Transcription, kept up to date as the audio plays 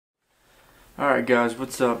Alright guys,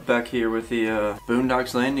 what's up? Back here with the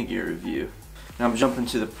BooneDox landing gear review. Now I'm jumping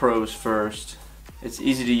to the pros first. It's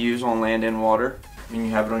easy to use on land and water. When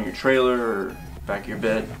you have it on your trailer or back of your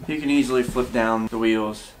bed, you can easily flip down the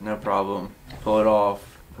wheels, no problem. Pull it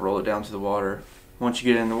off, roll it down to the water. Once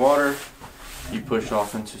you get in the water, you push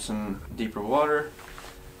off into some deeper water,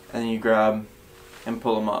 and then you grab and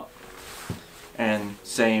pull them up. And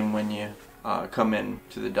same when you come in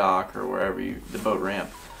to the dock or wherever the boat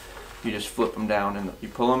ramp. You just flip them down and you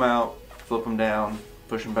pull them out, flip them down,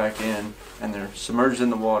 push them back in, and they're submerged in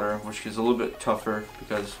the water, which is a little bit tougher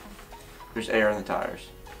because there's air in the tires.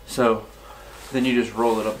 So then you just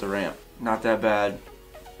roll it up the ramp. Not that bad.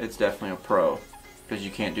 It's definitely a pro because you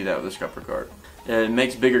can't do that with a scupper cart. It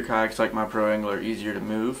makes bigger kayaks like my Pro Angler easier to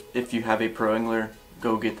move. If you have a Pro Angler,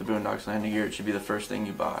 go get the BooneDox landing gear. It should be the first thing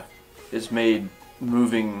you buy. It's made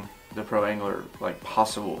moving the Pro Angler like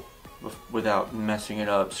possible without messing it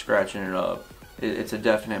up, scratching it up. It's a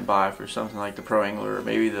definite buy for something like the Pro Angler or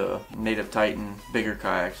maybe the Native Titan, bigger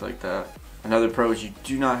kayaks like that. Another pro is you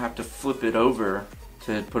do not have to flip it over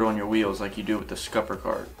to put on your wheels like you do with the scupper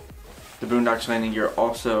cart. The BooneDox landing gear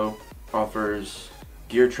also offers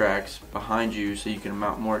gear tracks behind you so you can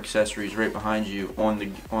mount more accessories right behind you on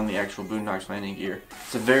the actual BooneDox landing gear.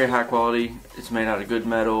 It's a very high quality. It's made out of good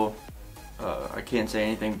metal. I can't say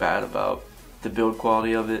anything bad about the build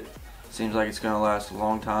quality of it. Seems like it's going to last a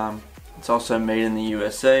long time. It's also made in the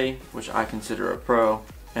USA, which I consider a pro,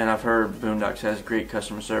 and I've heard BooneDox has great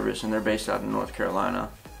customer service and they're based out in North Carolina.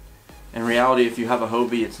 In reality, if you have a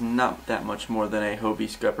Hobie, it's not that much more than a Hobie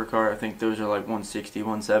scupper cart. I think those are like $160,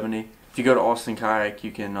 $170. If you go to Austin Kayak,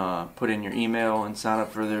 you can put in your email and sign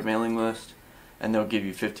up for their mailing list, and they'll give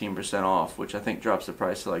you 15% off, which I think drops the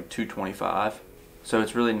price to like $225. So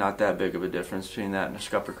it's really not that big of a difference between that and a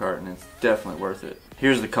scupper cart, and it's definitely worth it.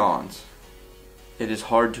 Here's the cons. It is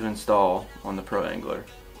hard to install on the Pro Angler.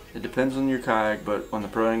 It depends on your kayak, but on the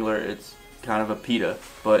Pro Angler it's kind of a PETA,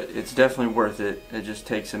 but it's definitely worth it. It just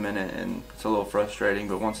takes a minute and it's a little frustrating,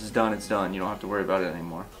 but once it's done, it's done. You don't have to worry about it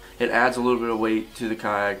anymore. It adds a little bit of weight to the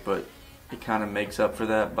kayak, but it kind of makes up for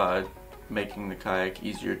that by making the kayak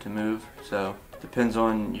easier to move. So depends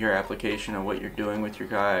on your application and what you're doing with your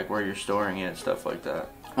kayak, where you're storing it, stuff like that.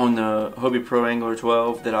 On the Hobie Pro Angler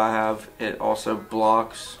 12 that I have, it also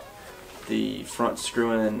blocks the front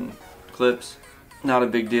screw-in clips. Not a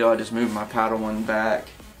big deal. I just move my paddle one back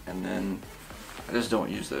and then I just don't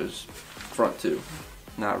use those front two.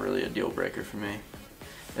 Not really a deal breaker for me.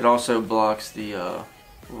 It also blocks the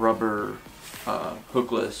rubber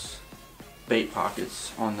hookless bait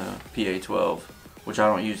pockets on the PA12, which I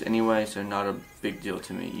don't use anyway, so not a big deal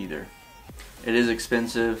to me either. It is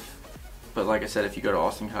expensive, but like I said, if you go to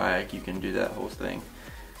Austin Kayak, you can do that whole thing.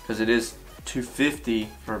 Because it is $250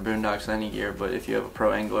 for a BooneDox landing gear, but if you have a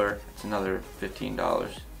Pro Angler, it's another $15.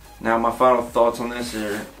 Now my final thoughts on this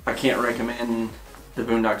are, I can't recommend the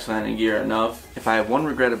BooneDox landing gear enough. If I have one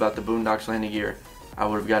regret about the BooneDox landing gear, I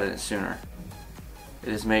would have gotten it sooner. It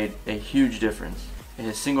has made a huge difference. It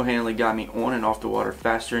has single-handedly got me on and off the water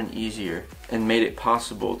faster and easier and made it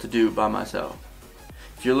possible to do by myself.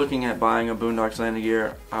 If you're looking at buying a BooneDox landing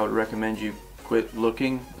gear, I would recommend you quit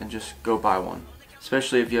looking and just go buy one,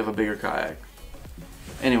 especially if you have a bigger kayak.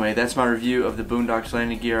 Anyway, that's my review of the BooneDox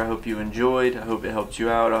landing gear. I hope you enjoyed. I hope it helped you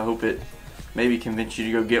out. I hope it maybe convinced you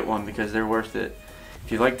to go get one because they're worth it.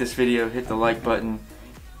 If you like this video, hit the like button,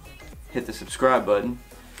 hit the subscribe button,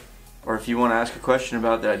 or if you want to ask a question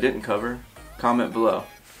about that I didn't cover, comment below.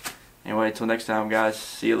 Anyway, until next time guys,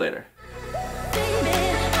 see you later.